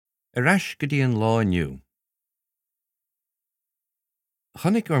Ais go dtí an lá inniu.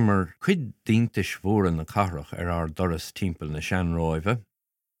 Chonaic mar cuid dínta mhór na carach doras timpeall na seanróimhe,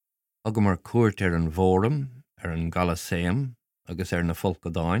 agam mar cuairt an bhóram, an galaséim, agus na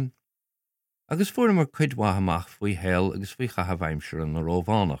folcadáin, agus fuair mar cuid wahamach faoi héal agus faoi chahabhaimseir an na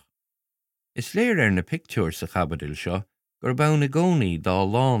rómhánach. Is léir na pictiúr sa Caibidil seo gur beann na gcónaí dá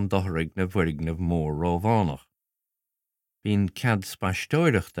lán dothraigh na bhuirgnamh mór rómhánach. Bhín cead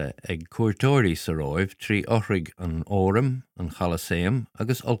spaisteoireachta ag cuairteoirí sa róibh trí othraigh an óram, an chalaséim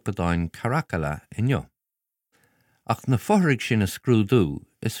agus olcadáin caracala inniu. Ach na fothraigh sin a scrúdú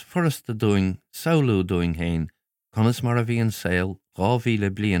is furasta dúing saoilú dúing hain conas mar a bhí an saoil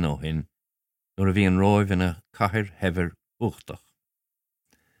 2000 bliain ó hin, nuair a bhí an róibh ina cathair heibhir uchtach.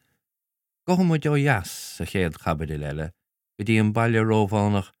 Gohamuid ó dheas sa chéad Caibidil eile go dtí an baile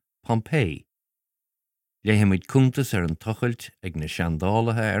rómhánach Pompeii. Léimiid cúntas an tochailt ag na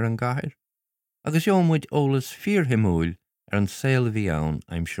seandálathe an gcathair, agus jómuid ólas fíorthaimúil an saoil a bhí ann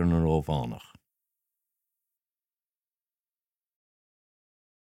aimseir na rómhánach.